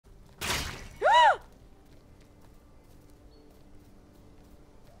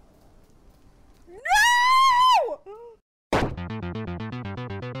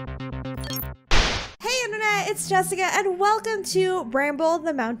it's Jessica, and welcome to Bramble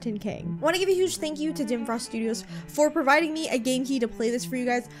the Mountain King. I want to give a huge thank you to Dimfrost Studios for providing me a game key to play this for you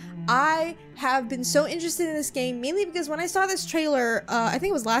guys. I have been so interested in this game, mainly because when I saw this trailer, I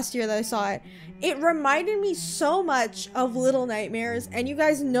think it was last year that I saw it, it reminded me so much of Little Nightmares, and you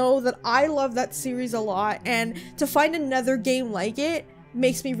guys know that I love that series a lot, and to find another game like it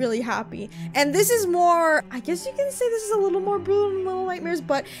makes me really happy. And this is more, I guess you can say this is a little more brutal than Little Nightmares,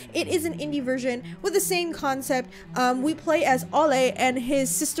 but it is an indie version with the same concept. We play as Olle, and his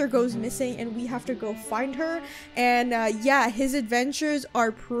sister goes missing and we have to go find her, and yeah, his adventures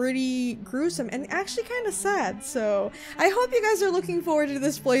are pretty gruesome and actually kind of sad, so I hope you guys are looking forward to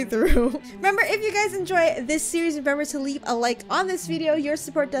this playthrough. Remember, if you guys enjoy this series, remember to leave a like on this video. Your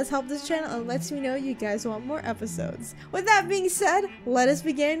support does help this channel and lets me know you guys want more episodes. With that being said, let us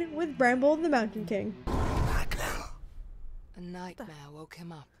begin with Bramble the Mountain King. A nightmare woke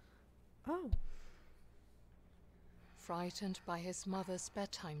him up. Oh. Frightened by his mother's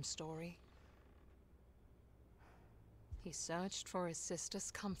bedtime story, he searched for his sister's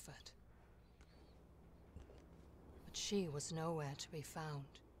comfort, but she was nowhere to be found.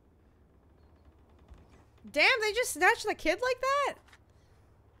 Damn, they just snatched the kid like that?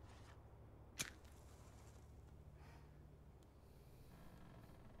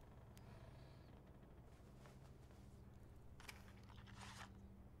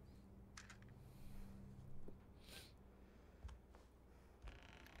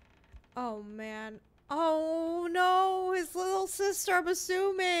 Oh man. Oh no, his little sister, I'm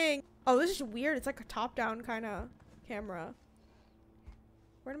assuming. Oh, this is weird. It's like a top-down kind of camera.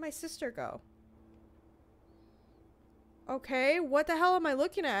 Where did my sister go? Okay, what the hell am I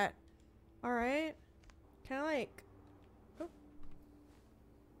looking at? Alright. Can I like... Oh.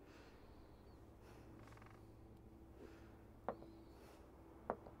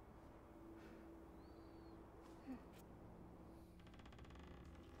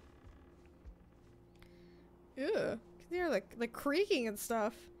 Ew. You can hear like creaking and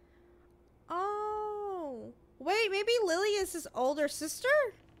stuff. Oh. Wait, maybe Lily is his older sister?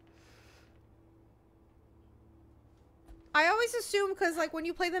 I always assume, because like when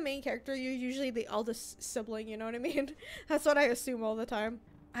you play the main character, you're usually the eldest sibling, you know what I mean? That's what I assume all the time.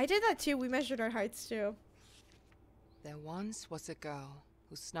 I did that too. We measured our heights too. There once was a girl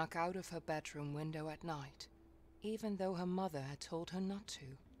who snuck out of her bedroom window at night, even though her mother had told her not to.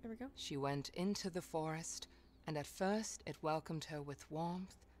 There we go. She went into the forest, and at first it welcomed her with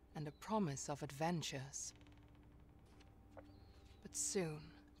warmth and a promise of adventures. But soon,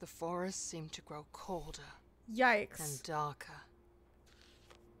 the forest seemed to grow colder. Yikes. And darker.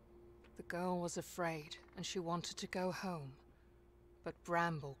 The girl was afraid, and she wanted to go home. But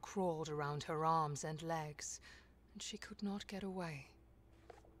bramble crawled around her arms and legs, and she could not get away.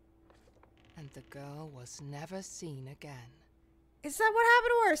 And the girl was never seen again. Is that what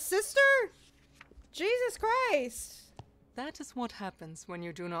happened to her sister? Jesus Christ. That is what happens when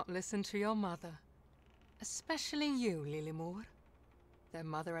you do not listen to your mother. Especially you, Lilymoor. Their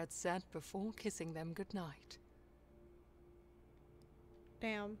mother had said before kissing them goodnight.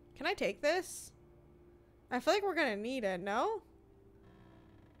 Damn. Can I take this? I feel like we're gonna need it, no?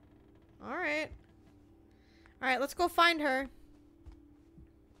 Alright. Alright, let's go find her.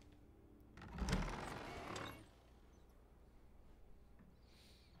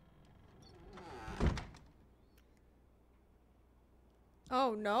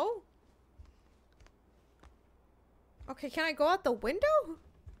 Oh, no? Okay, can I go out the window?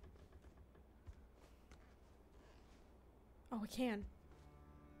 Oh, I can.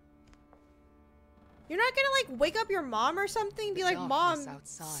 You're not gonna like wake up your mom or something? Be like, Mom,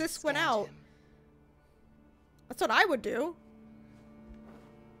 sis went out. That's what I would do.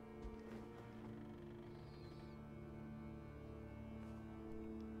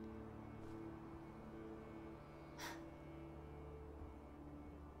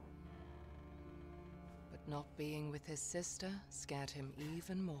 Not being with his sister scared him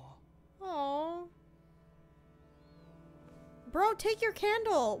even more. Oh. Bro, take your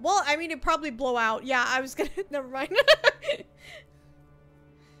candle. Well, I mean, it'd probably blow out. Yeah, I was gonna... Never mind.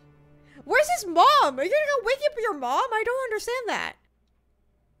 Where's his mom? Are you gonna go wake up your mom? I don't understand that.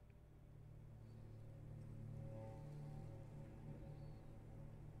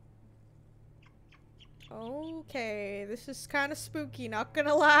 Okay, this is kind of spooky, not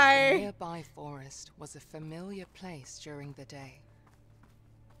gonna lie. The nearby forest was a familiar place during the day.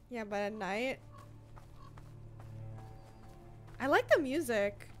 Yeah, but at night... I like the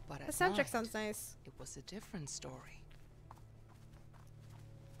music. But The soundtrack night, sounds nice. It was a different story.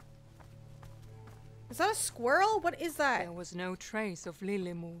 Is that a squirrel? What is that? There was no trace of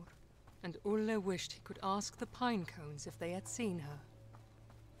Lilymoor. and Olle wished he could ask the pine cones if they had seen her.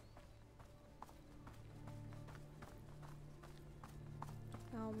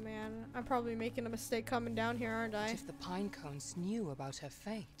 Oh man, I'm probably making a mistake coming down here, aren't I? But if the pine cones knew about her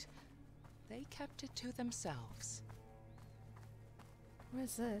fate, they kept it to themselves. What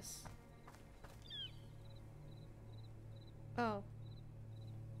is this? Oh.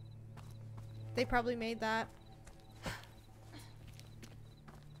 They probably made that.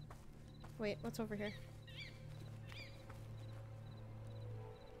 Wait, what's over here?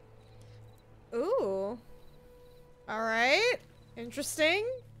 Ooh. Alright. Interesting.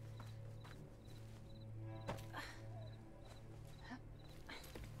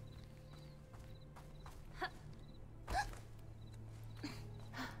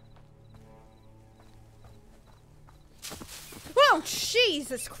 Oh,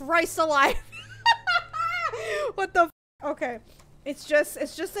 Jesus Christ alive. What the f— okay. It's just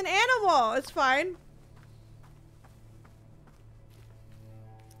an animal. It's fine.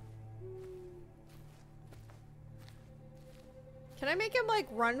 Can I make him like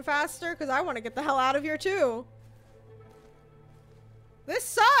run faster? Because I want to get the hell out of here too. This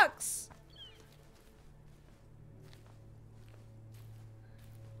sucks.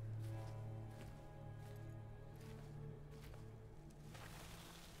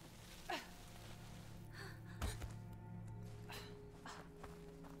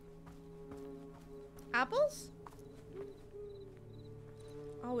 Apples?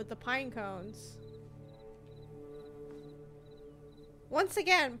 Oh, with the pine cones. Once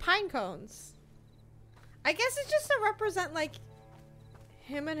again, pine cones. I guess it's just to represent, like,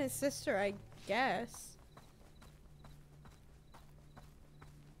 him and his sister, I guess.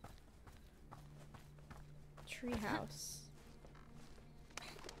 Treehouse.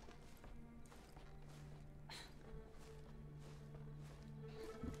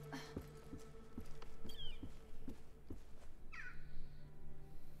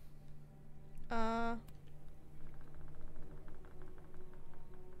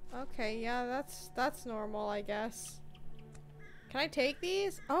 Okay, yeah, that's normal, I guess. Can I take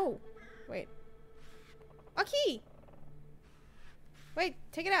these? Oh, wait. A key! Wait,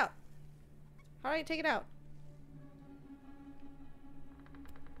 take it out. How do I take it out?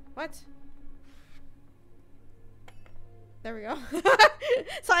 What? There we go.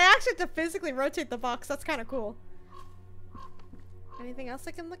 So I actually have to physically rotate the box. That's kind of cool. Anything else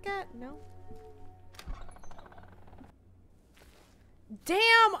I can look at? No. Damn,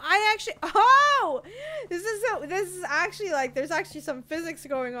 I actually— oh! This is actually like, there's actually some physics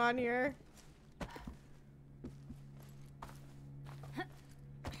going on here.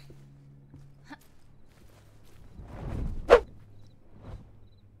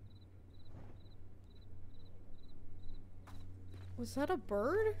 Was that a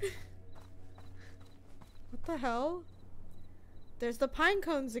bird? What the hell? There's the pine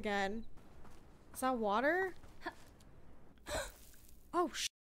cones again. Is that water? Oh, sh—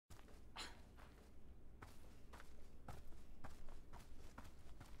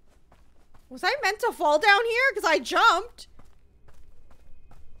 was I meant to fall down here? Because I jumped.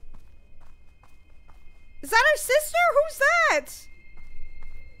 Is that our sister? Who's that?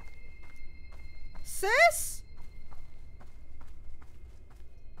 Sis?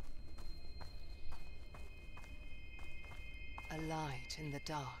 A light in the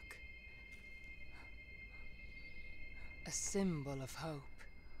dark. A symbol of hope.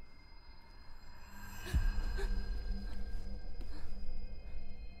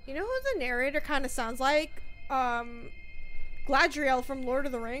 You know who the narrator kind of sounds like? Galadriel from Lord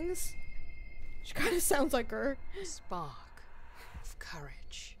of the Rings. She kind of sounds like her. A spark of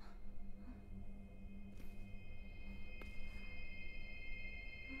courage.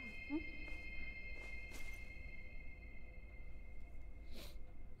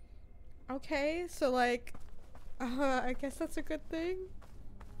 Okay, so like, I guess that's a good thing.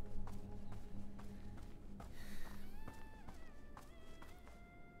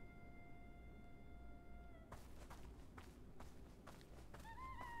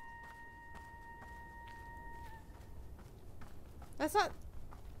 That's not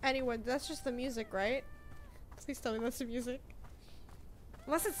anyone, that's just the music, right? Please tell me that's the music.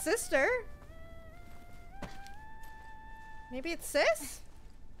 Unless it's sister. Maybe it's sis?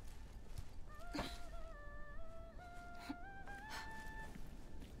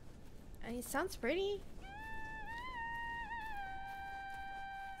 It sounds pretty.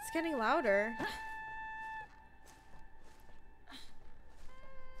 It's getting louder.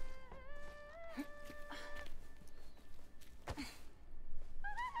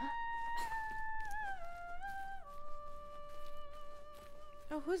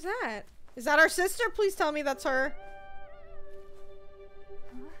 Oh, who's Who's that? Is that our sister? Please tell me that's her.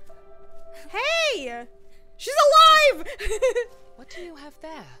 Hey! She's alive! What do you have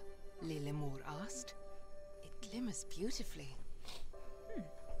there? Lilimur asked. It glimmers beautifully.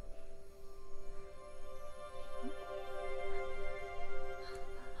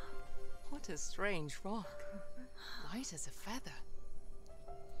 What a strange rock. Light as a feather.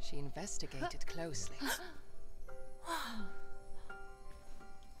 She investigated closely.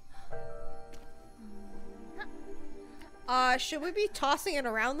 Should we be tossing it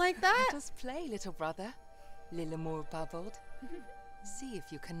around like that? Let us play, little brother. Lilimur bubbled. See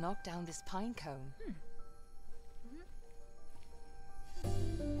if you can knock down this pine cone.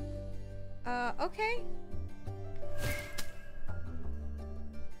 Okay.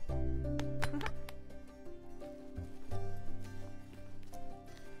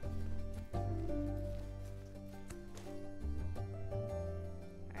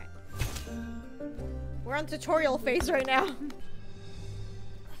 We're on tutorial phase right now.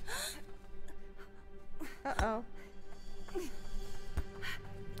 Uh-oh.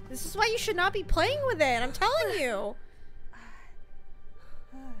 This is why you should not be playing with it, I'm telling you.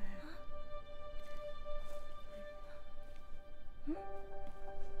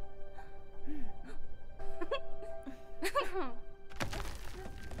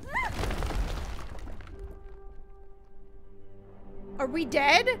 Are we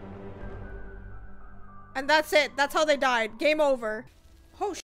dead? And that's it. That's how they died. Game over.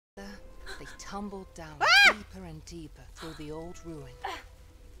 Oh, they tumbled down deeper and deeper through the old ruin.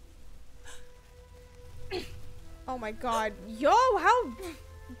 Oh my god. Yo, how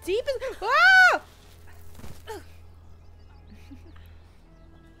deep is... Ah!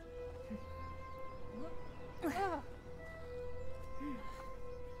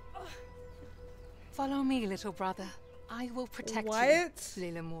 Follow me, little brother. I will protect you,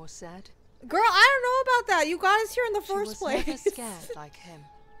 Lilimur said. Girl, I don't know about that. You got us here in the first place. She was never scared like him.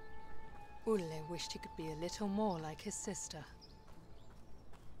 Olle wished he could be a little more like his sister.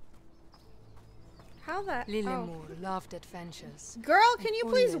 How that? Lilimur loved adventures. Girl, can you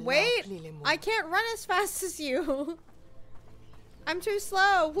please Olle wait? Lilimur. I can't run as fast as you. I'm too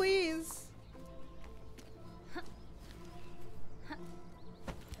slow, please.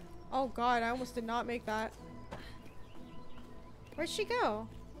 Oh god, I almost did not make that. Where'd she go?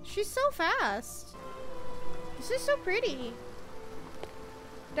 She's so fast. This is so pretty.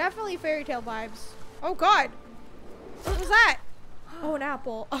 Definitely fairy tale vibes. Oh god! What was that? Oh, an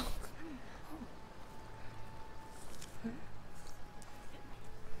apple. Oh.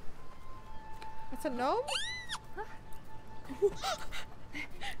 That's a gnome?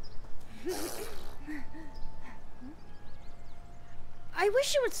 I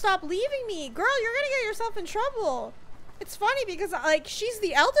wish you would stop leaving me. Girl, you're gonna get yourself in trouble. It's funny because, like, she's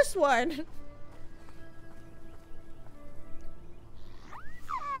the eldest one.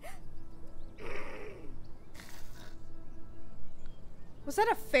 Was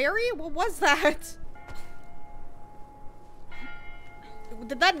that a fairy? What was that?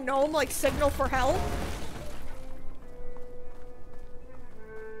 Did that gnome, like, signal for help?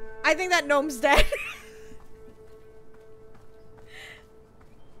 I think that gnome's dead.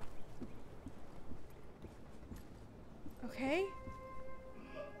 Okay.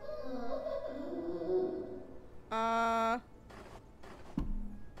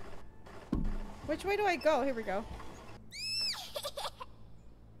 Which way do I go? Here we go.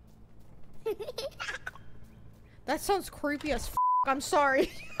 That sounds creepy as f. I'm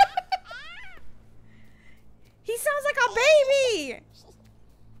sorry. He sounds like a baby!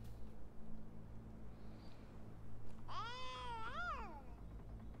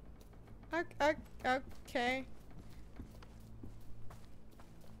 Okay.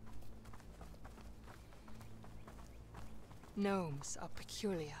 Gnomes are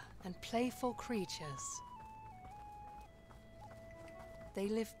peculiar and playful creatures. They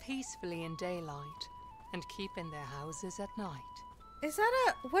live peacefully in daylight and keep in their houses at night. Is that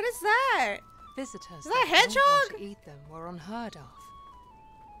a... what is that? Visitors is that a hedgehog? Don't want to eat them were unheard of.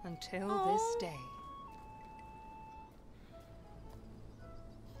 Until this day.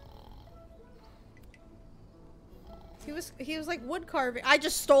 He was like wood carving. I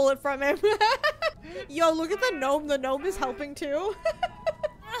just stole it from him. Yo, look at the gnome. The gnome is helping too.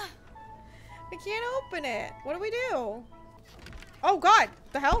 I can't open it. What do we do? Oh god,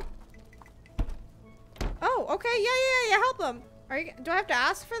 the hell? Oh, okay, yeah, help them. Do I have to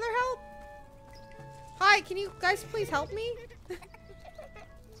ask for their help? Hi, can you guys please help me?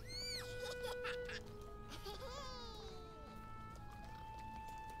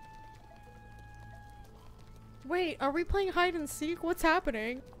 Wait, are we playing hide and seek? What's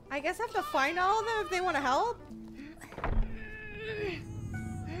happening? I guess I have to find all of them if they want to help.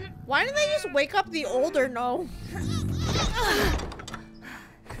 Why didn't they just wake up the older gnome?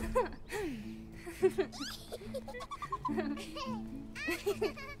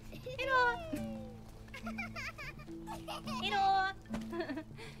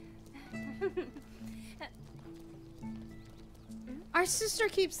 Our sister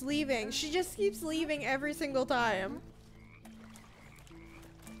keeps leaving. She just keeps leaving every single time.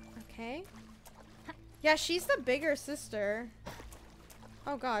 Okay. Yeah, she's the bigger sister.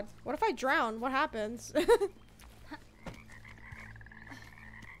 Oh god. What if I drown? What happens? Ah!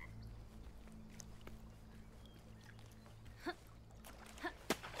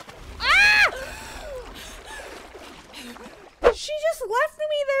 She just left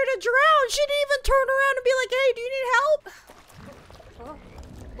me there to drown. She didn't even turn around and be like, hey, do you need help?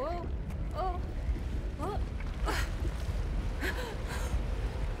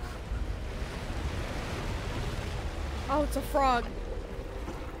 Oh, it's a frog.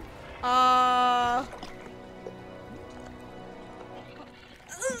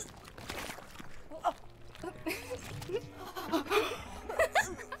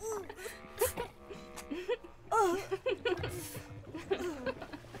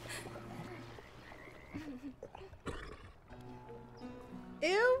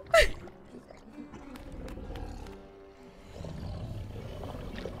 Ew.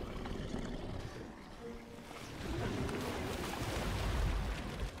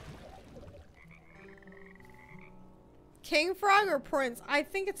 King frog or prince? I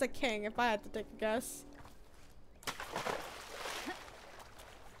think it's a king if I had to take a guess.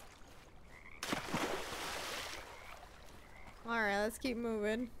 Alright, let's keep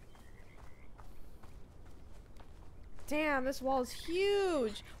moving. Damn, this wall is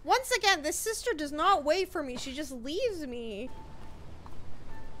huge. Once again, this sister does not wait for me. She just leaves me.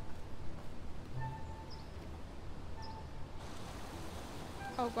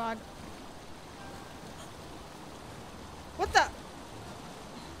 Oh god. What the?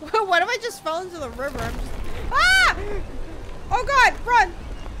 What if I just fell into the river? I'm just... Ah! Oh god, run!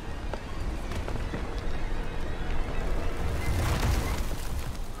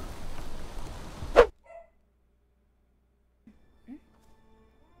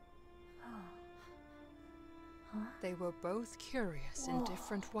 They were both curious in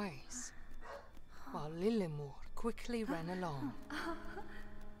different ways, while Lillemor quickly ran along.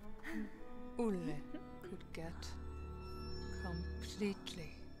 Olle could get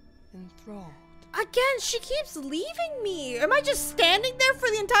completely enthralled. Again, she keeps leaving me. Am I just standing there for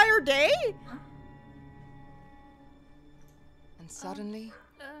the entire day? And suddenly,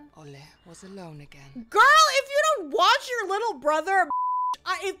 Olle was alone again. Girl, if you don't watch your little brother,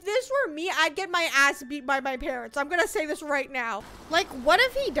 if this were me, I'd get my ass beat by my parents. I'm gonna say this right now. Like, what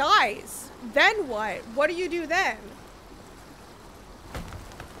if he dies? Then what? What do you do then?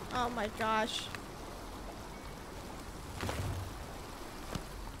 Oh my gosh.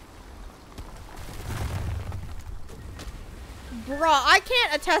 Bruh, I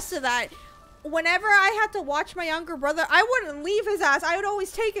can't attest to that. Whenever I had to watch my younger brother, I wouldn't leave his ass. I would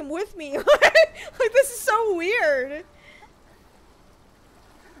always take him with me. Like, this is so weird.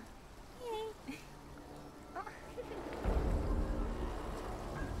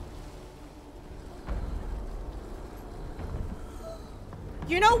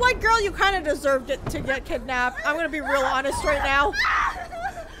 You know what, girl? You kind of deserved it to get kidnapped. I'm gonna be real honest right now.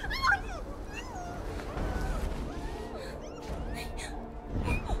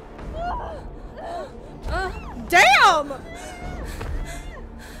 Damn!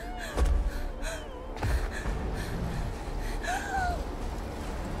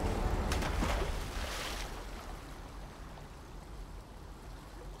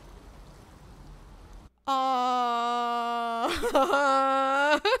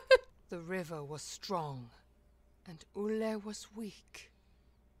 The river was strong, and Olle was weak.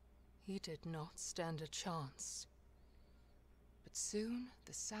 He did not stand a chance. But soon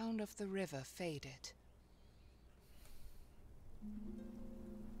the sound of the river faded.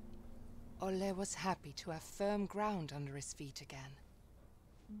 Olle was happy to have firm ground under his feet again.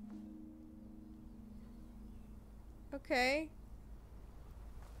 Okay.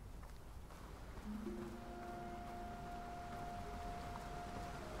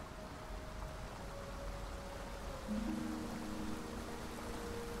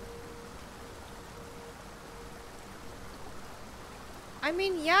 I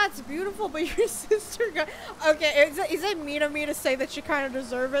mean, yeah, it's beautiful, but your sister got... Okay, is it mean of me to say that you kind of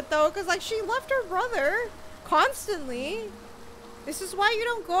deserve it, though? Because, like, she left her brother constantly. This is why you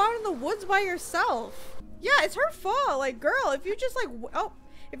don't go out in the woods by yourself. Yeah, it's her fault. Like, girl, if you just like,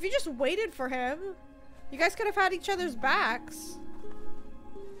 if you just waited for him, you guys could have had each other's backs.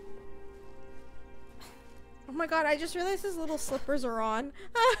 Oh my god, I just realized his little slippers are on.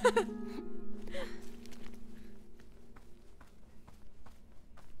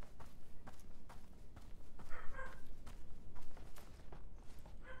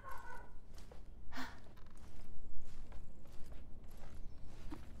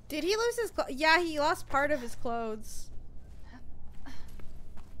 Did he lose his clothes? Yeah, he lost part of his clothes.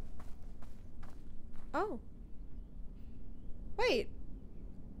 Oh. Wait.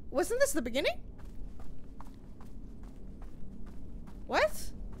 Wasn't this the beginning? What?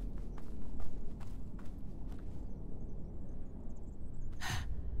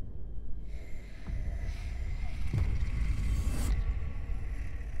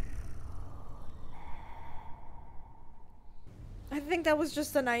 I think that was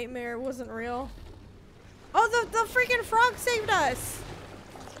just a nightmare. It wasn't real. Oh, the freaking frog saved us!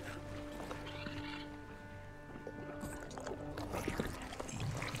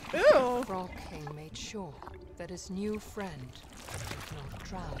 Ooh! Frog King made sure that his new friend would not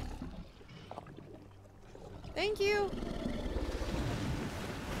drown. Thank you.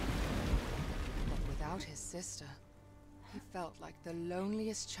 But without his sister, he felt like the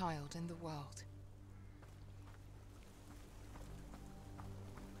loneliest child in the world.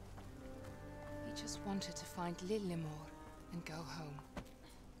 He just wanted to find Lillimor and go home.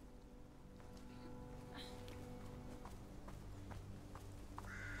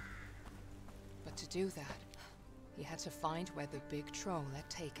 But to do that, he had to find where the big troll had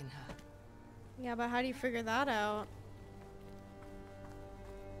taken her. Yeah, but how do you figure that out?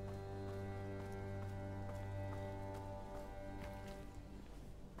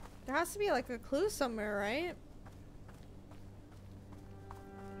 There has to be like a clue somewhere, right?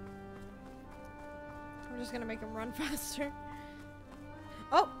 I'm just gonna make him run faster.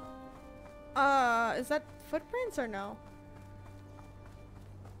 Oh! Is that footprints or no?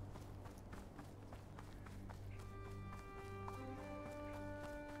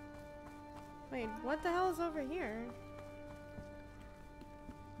 Wait, what the hell is over here?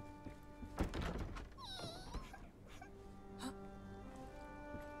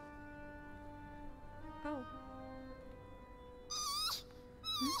 Oh.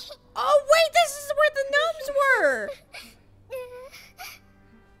 Oh wait, this is where the gnomes were!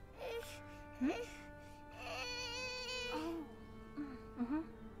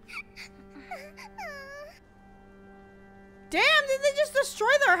 Damn, did they just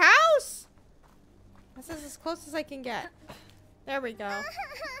destroy their house? This is as close as I can get. There we go.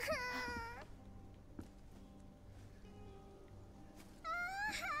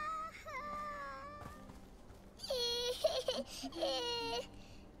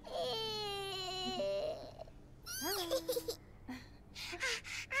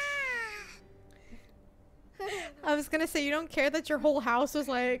 I was gonna say, you don't care that your whole house was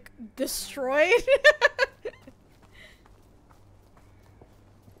like destroyed?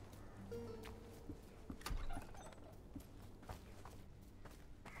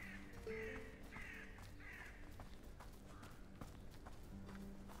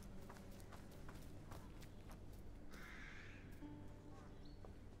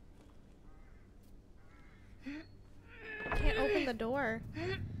 Can't open the door.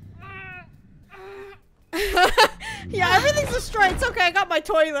 Yeah, everything's destroyed. It's okay, I got my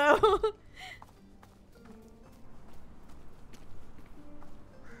toy though.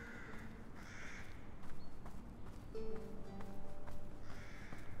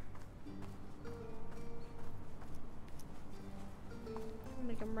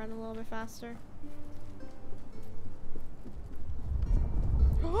 Make him run a little bit faster.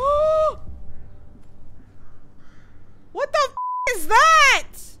 What the f is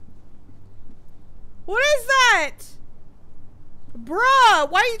that? What is that? Bruh,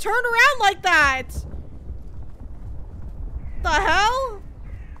 why do you turn around like that? The hell?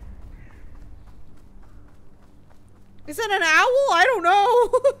 Is it an owl? I don't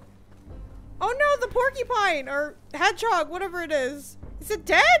know. Oh no, the porcupine or hedgehog, whatever it is. Is it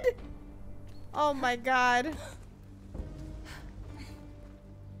dead? Oh my god.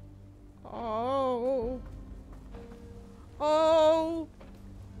 Oh. Oh.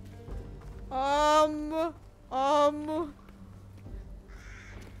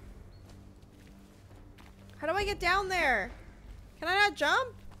 How do I get down there? Can I not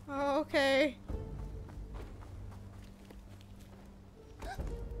jump? Oh, okay.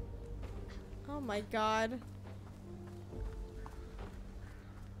 Oh my god.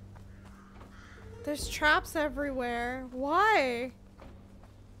 There's traps everywhere. Why?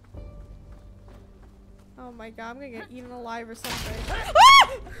 Oh my god, I'm gonna get eaten alive or something.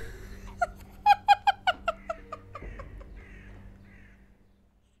 Ah!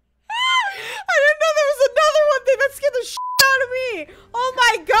 I didn't know there was another one thing that scared the shit out of me! Oh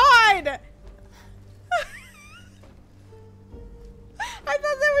my god! I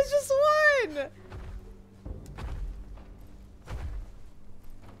thought there was just one!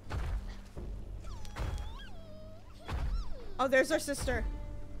 Oh, there's our sister.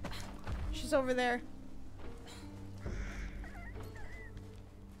 She's over there.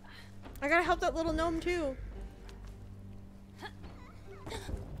 I gotta help that little gnome too.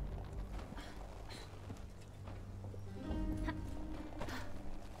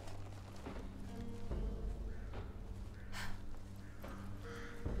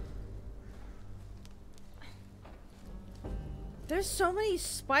 There's so many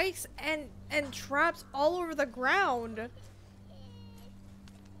spikes and traps all over the ground.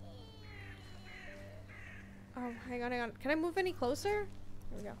 Oh, hang on, hang on. Can I move any closer?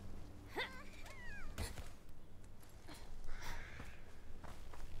 Here we go.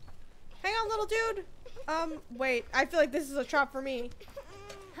 Hang on, little dude. Wait. I feel like this is a trap for me.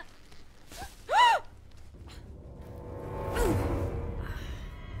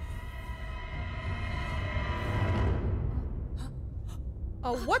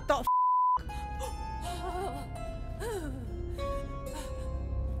 Oh, what the f?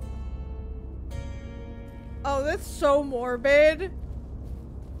 Oh, that's so morbid.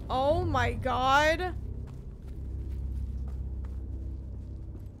 Oh my god.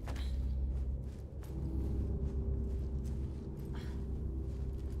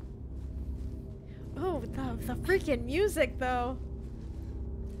 Oh, the freaking music though.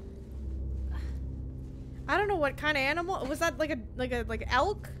 I don't know what kind of animal was that. Like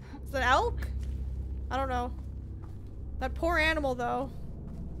elk? Is that elk? I don't know. That poor animal though.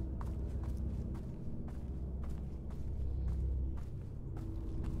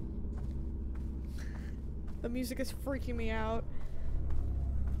 The music is freaking me out.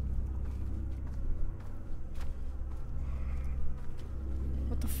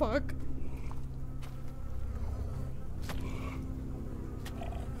 What the fuck?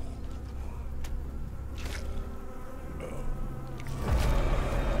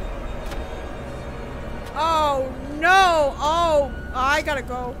 Oh no! Oh, I gotta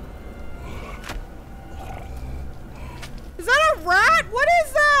go. Is that a rat? What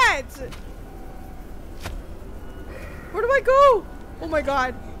is that? Where do I go? Oh my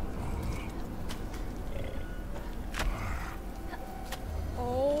god.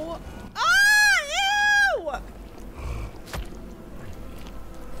 Oh. Ah! Ew!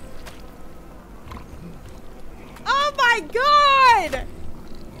 Oh my god!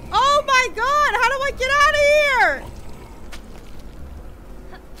 Oh my god! How do I get out of here?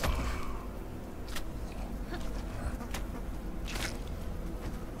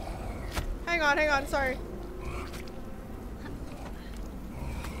 Hang on, sorry.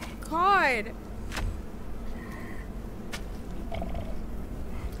 God.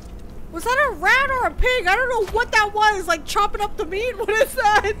 Was that a rat or a pig? I don't know what that was. Like chopping up the meat? What is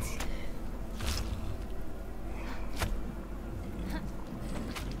that?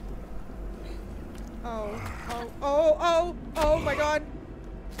 Oh my god.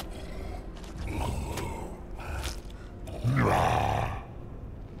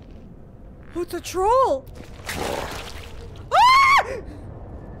 Oh, it's a troll. Ah!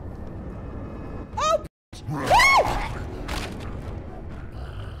 Oh!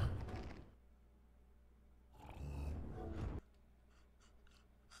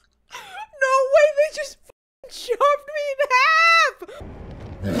 No way, they just chopped me in half!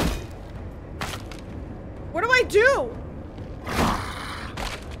 What do I do?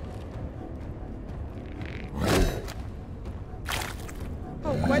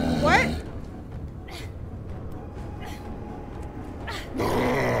 Oh, what? What?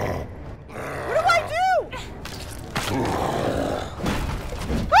 What do I do?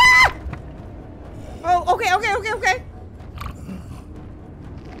 Ah! Oh, okay.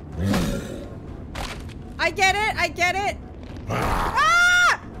 I get it.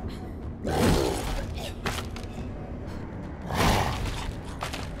 Ah!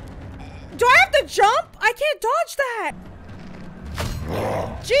 Do I have to jump? I can't dodge that.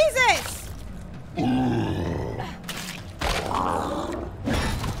 Jesus!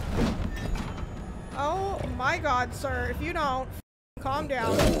 Oh my god, sir. If you don't, calm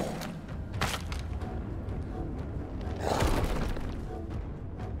down.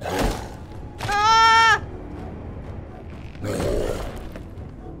 Ah!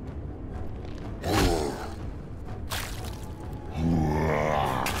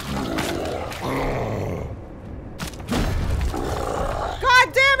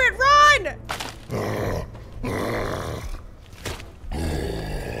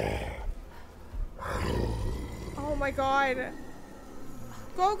 my god.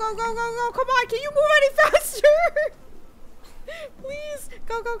 Go, go, go, go, go. Come on, can you move any faster? Please.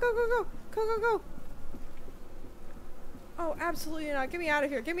 Go, go, go, go, go. Go, go, go. Oh, absolutely not. Get me out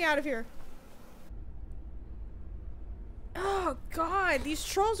of here. Get me out of here. Oh, God. These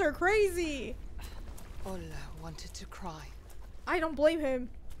trolls are crazy. Olle wanted to cry. I don't blame him.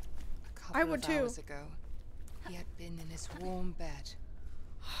 I would too. Hours ago, he had been in his warm bed.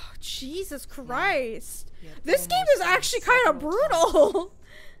 Oh, Jesus Christ. This game is actually kind of brutal.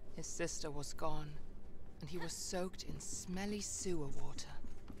 His sister was gone, and he was soaked in smelly sewer water.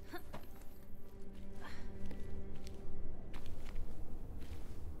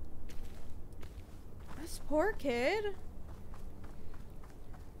 This poor kid.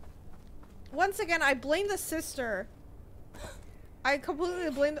 Once again, I blame the sister. I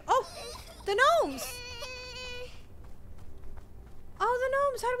completely blame the— oh! The gnomes! Oh, the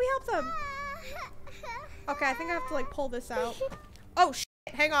gnomes! How do we help them? Okay, I think I have to like pull this out. Oh, shit!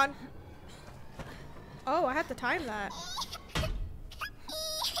 Hang on. Oh, I have to time that.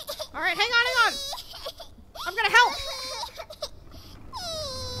 Alright, hang on, hang on! I'm gonna help!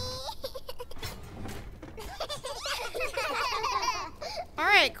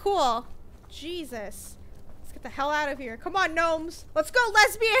 Alright, cool. Jesus. Let's get the hell out of here. Come on, gnomes. Let's go,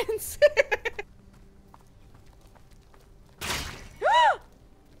 lesbians! No!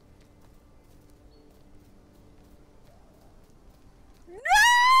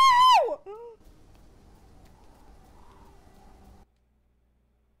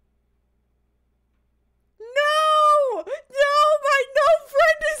 No! No, my gnome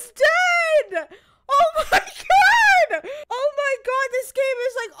friend is dead! Oh my god! Oh my god, this game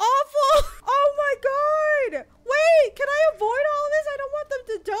is like awful! Oh my god! Wait, can I avoid all of this? I don't want them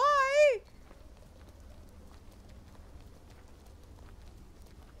to die!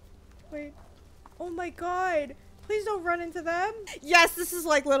 Wait. Oh my god. Please don't run into them. Yes, this is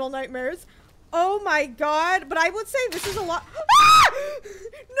like Little Nightmares. Oh my god. But I would say this is a lot— ah!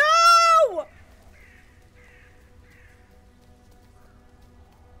 No!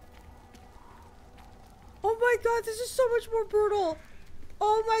 Oh my god, this is so much more brutal.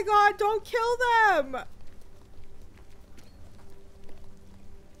 Oh my god, don't kill them.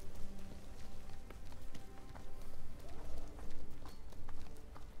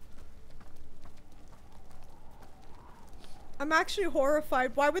 I'm actually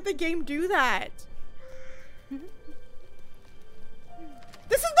horrified. Why would the game do that? This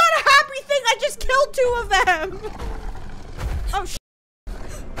is not a happy thing. I just killed 2 of them. Oh, sh—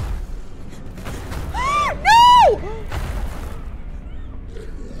 no!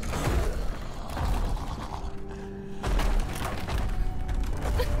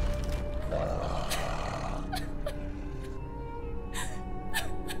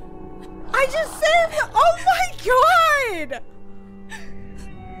 I just saved them. Oh my god!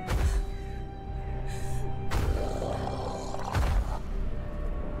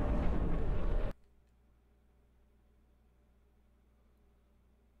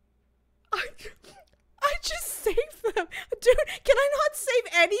 I just saved them. Dude, can I not save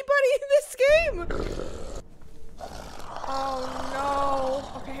anybody in this game? Oh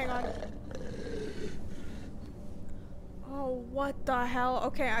no. Okay, hang on. Oh, what the hell?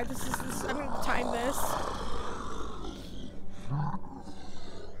 Okay, I'm gonna time this.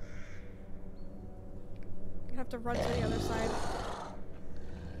 I have to run to the other side.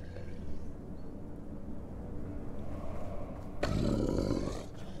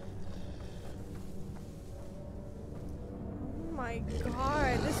 Oh my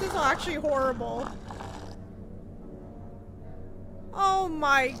god, this is actually horrible. Oh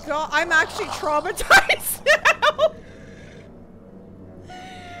my god, I'm actually traumatized now.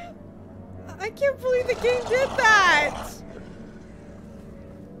 I can't believe the game did that.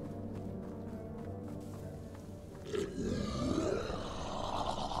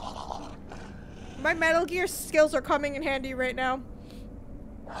 My Metal Gear skills are coming in handy right now.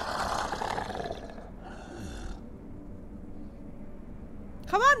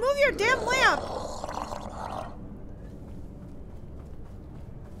 Come on, move your damn lamp!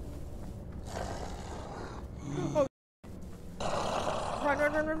 Oh. Run,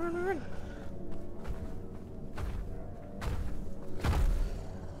 run, run, run, run, run, run.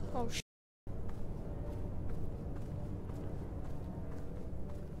 Oh, sh—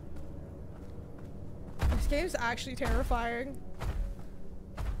 this game's actually terrifying.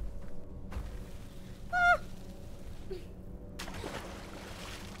 Ah!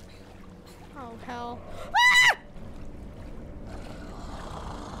 Oh, hell. Ah!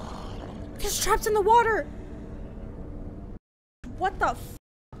 He's trapped in the water! What the f—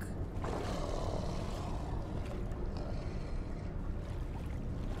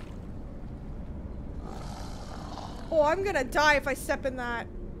 Oh, I'm gonna die if I step in that.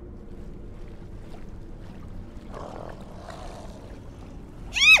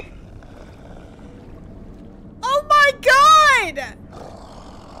 Oh my god!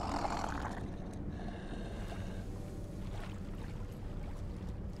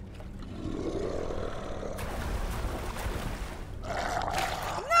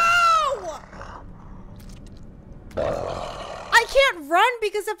 I can't run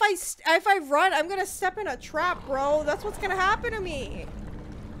because if I run, I'm gonna step in a trap, bro. That's what's gonna happen to me.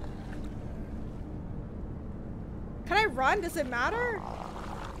 Can I run? Does it matter?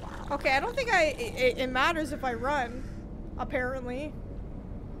 Okay, I don't think it matters if I run. Apparently.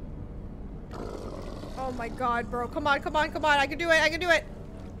 Oh my god, bro. Come on, come on, come on. I can do it. I can do it.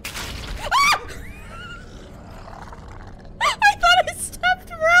 Ah! I thought I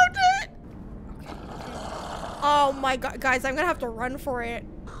stepped around it. Oh my god, guys, I'm gonna have to run for it.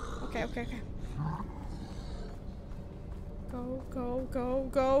 Okay, okay, okay. Go, go, go,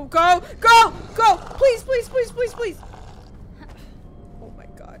 go, go, go, go! Please, please, please, please, please! Oh my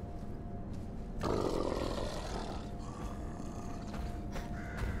god.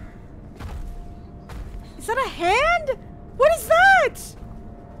 Is that a hand? What is that?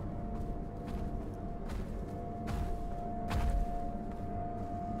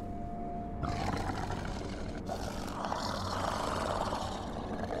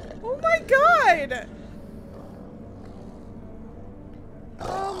 Oh my god!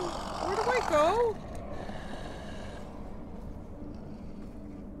 Where do I go?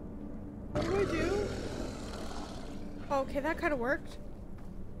 What do I do? Okay, that kind of worked.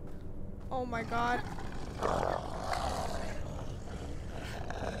 Oh my god.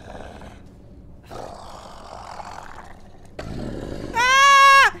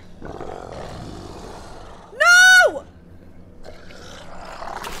 Ah! No!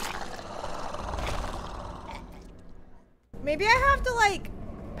 Maybe I have to like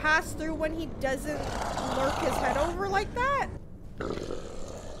pass through when he doesn't lurk his head over like that.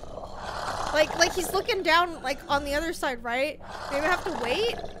 Like he's looking down like on the other side, right? Maybe I have to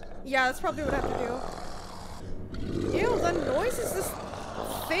wait? Yeah, that's probably what I have to do. Ew, the noises this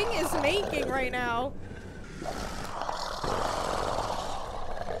thing is making right now.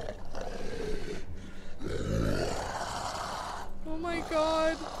 Oh my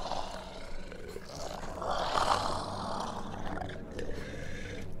god.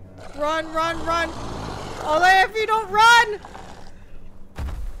 Run, run, run. Olle, if you don't run!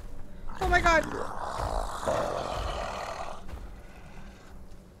 Oh my god.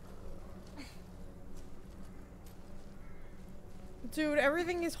 Dude,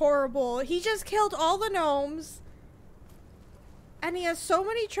 everything is horrible. He just killed all the gnomes. And he has so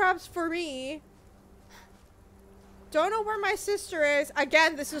many traps for me. Don't know where my sister is.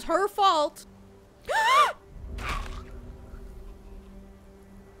 Again, this is her fault.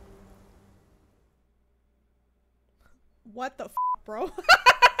 What the f, bro?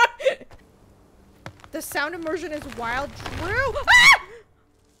 The sound immersion is wild. Drew! Ah!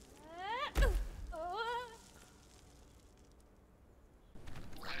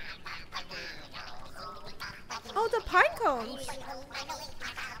 Oh, the pine cones.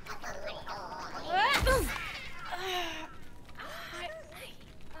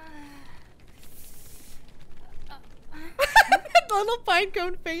 The little pine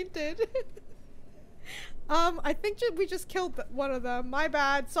cone fainted. I think we just killed one of them. My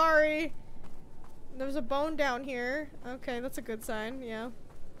bad. Sorry. There's a bone down here. Okay, that's a good sign. Yeah.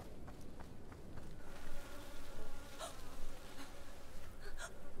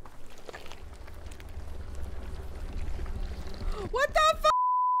 What the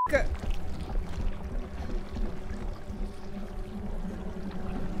fuck?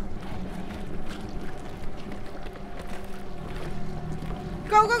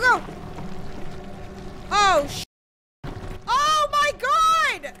 Go, go, go! Oh, sh! Oh my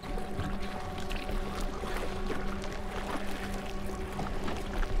god!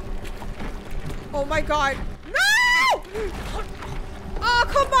 Oh my god. No! Oh,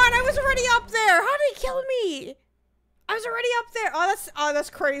 come on. I was already up there. How did he kill me? I was already up there. Oh, that's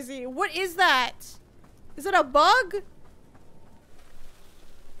crazy. What is that? Is it a bug?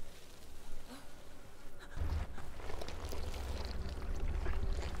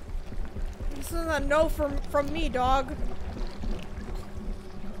 This is a no from me, dog.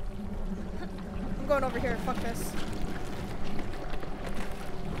 I'm going over here. Fuck this.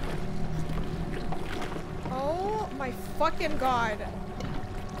 Oh my fucking god.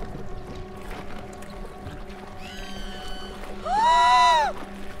 Oh no!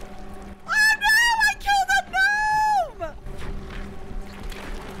 I killed a gnome!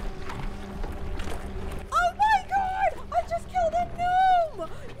 Oh my god!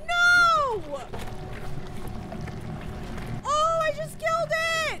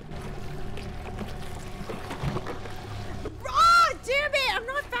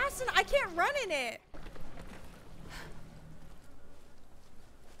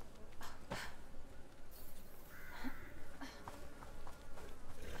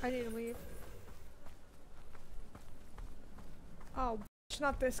 I need to leave. Oh,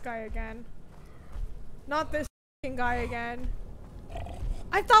 not this guy again. Not this fucking guy again.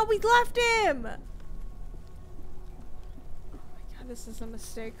 I thought we'd left him! Oh my god, this is a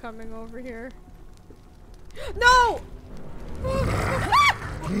mistake coming over here. No!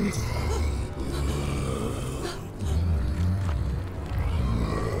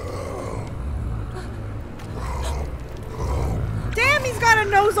 Damn, he's got a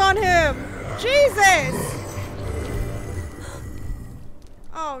nose on him! Jesus!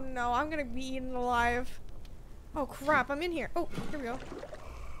 Oh no, I'm gonna be eaten alive. Oh crap, I'm in here. Oh, here we go.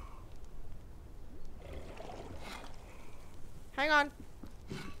 Hang on.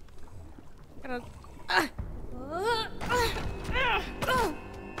 Gonna...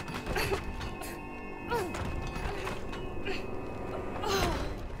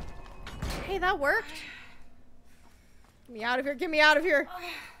 Hey, that worked. Get me out of here, get me out of here.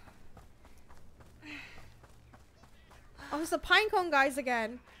 Oh, it's the pinecone guys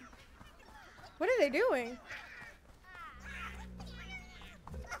again. What are they doing?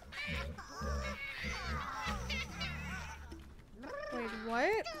 Wait,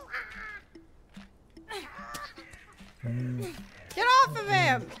 what? Get off of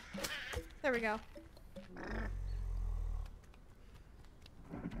him! There we go.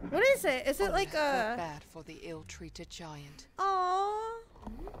 What is it? Is it like a... bad for the ill-treated giant. Aww.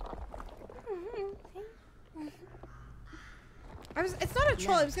 It's not a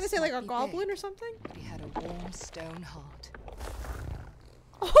troll. I was gonna say like a goblin or something. But he had a warm stone heart.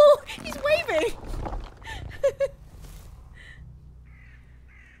 Oh, he's waving.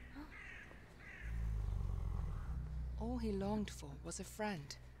 All he longed for was a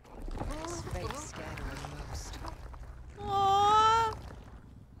friend. His face scared him the most. Aww.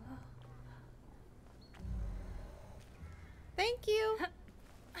 Thank you.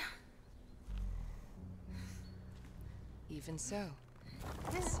 Even so,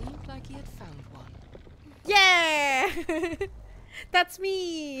 it seemed like he had found one. Yeah! That's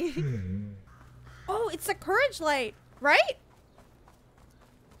me! Oh, it's a courage light, right?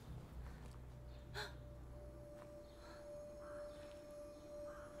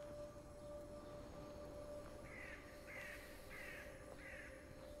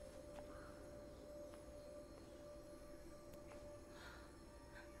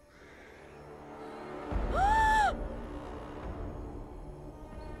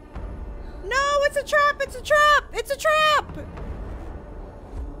 It's a trap! It's a trap! It's a trap!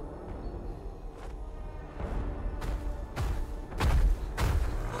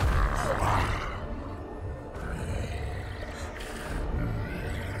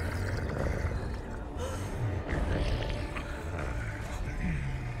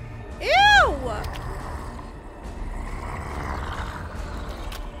 Ew!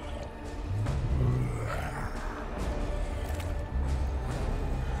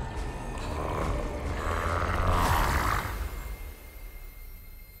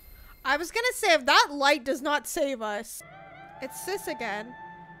 I was gonna say, if that light does not save us. It's sis again.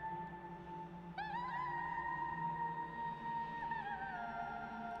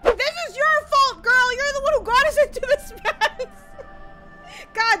 This is your fault, girl! You're the one who got us into this mess!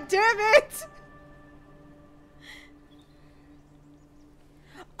 God damn it!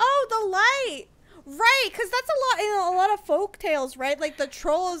 Oh, the light! Right, because that's a lot in a lot of folk tales, right? Like the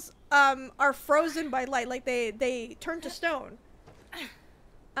trolls are frozen by light, like they turn to stone.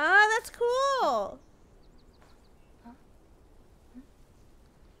 Ah, that's cool.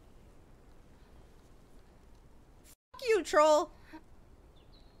 Fuck you, troll.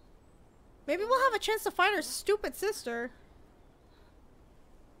 Maybe we'll have a chance to find her stupid sister.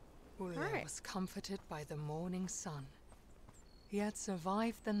 Olle was comforted by the morning sun. He had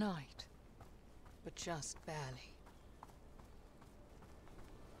survived the night, but just barely.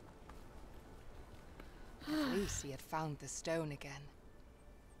 At least he had found the stone again.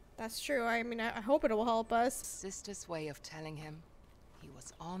 That's true. I mean, I hope it will help us. His sister's way of telling him he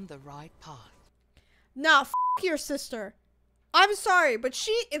was on the right path. Nah, f your sister. I'm sorry, but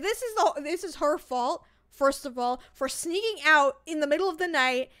this is her fault, first of all, for sneaking out in the middle of the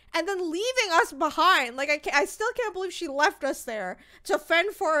night and then leaving us behind. Like, I still can't believe she left us there to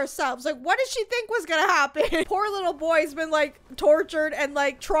fend for ourselves. Like, what did she think was gonna happen? Poor little boy's been, like, tortured and,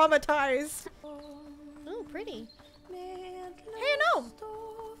 like, traumatized. Oh, pretty. Hey, no.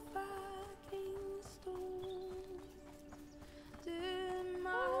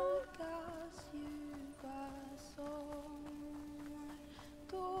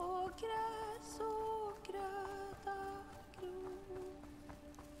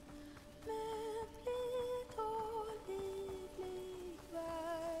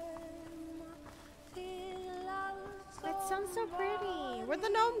 sounds so pretty. Where'd the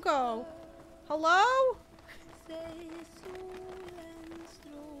gnome go? Hello?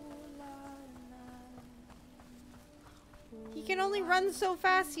 He can only run so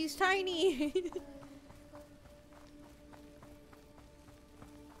fast. He's tiny.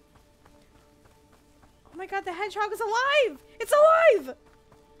 Oh my god, the hedgehog is alive! It's alive!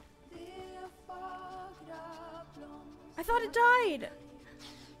 I thought it died.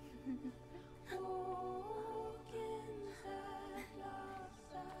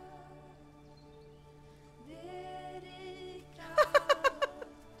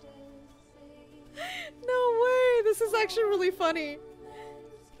 No way, this is actually really funny.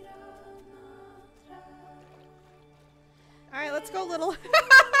 Alright, let's go, little. Look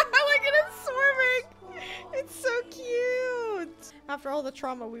at it swimming! It's so cute! After all the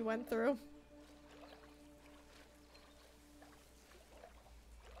trauma we went through.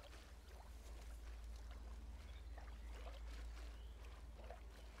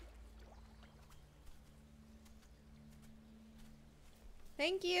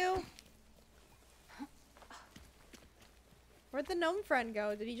 Thank you! Where'd the gnome friend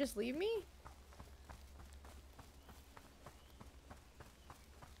go? Did he just leave me?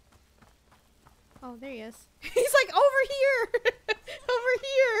 Oh, there he is. He's like, over here! Over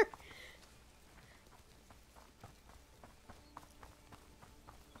here!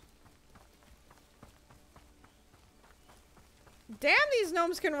 Damn, these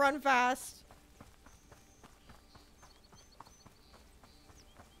gnomes can run fast.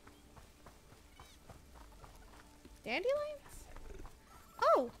 Dandelions?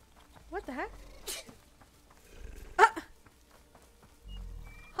 Oh! What the heck?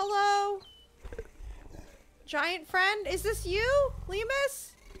 Hello? Giant friend? Is this you?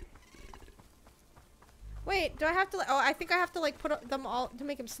 Lemus? Wait, do I have to oh, I think I have to like put them all to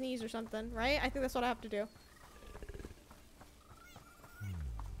make him sneeze or something, right? I think that's what I have to do.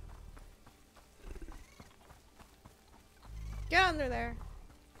 Get under there.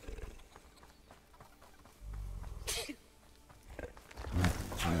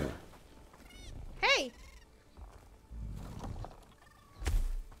 Hey!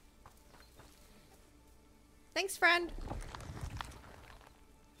 Thanks, friend.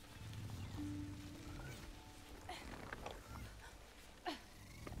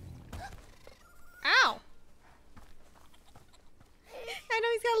 Ow! I know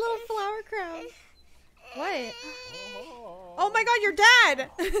he's got a little flower crown. What? Oh my god, you're dead!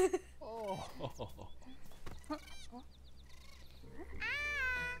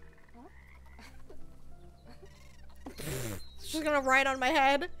 She's gonna ride on my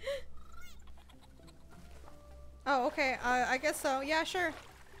head. Oh, okay. I guess so. Yeah, sure.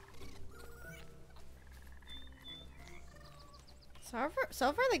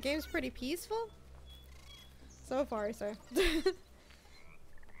 So far the game's pretty peaceful. So far, sir.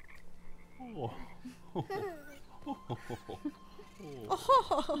 Oh.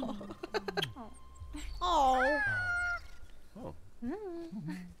 Oh. Oh.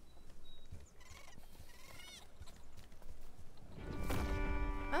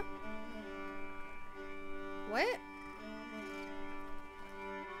 Huh? What?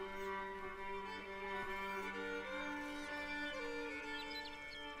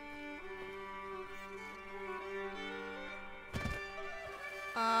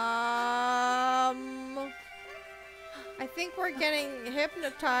 I think we're getting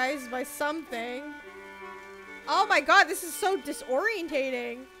hypnotized by something. Oh my god, this is so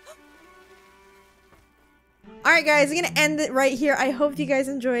disorientating. Alright guys, I'm gonna end it right here. I hope you guys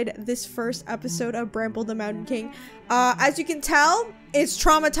enjoyed this first episode of Bramble the Mountain King. As you can tell, it's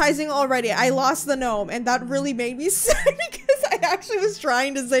traumatizing already. I lost the gnome and that really made me sad because I actually was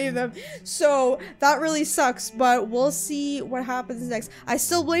trying to save them. So that really sucks, but we'll see what happens next. I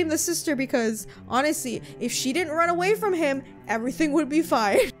still blame the sister because honestly, if she didn't run away from him, everything would be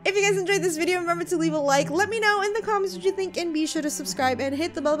fine. If you guys enjoyed this video, remember to leave a like. Let me know in the comments what you think and be sure to subscribe and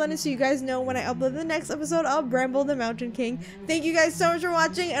hit the bell button so you guys know when I upload the next episode of Bramble the Mountain King. Thank you guys so much for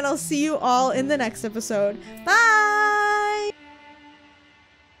watching and I'll see you all in the next episode. Bye!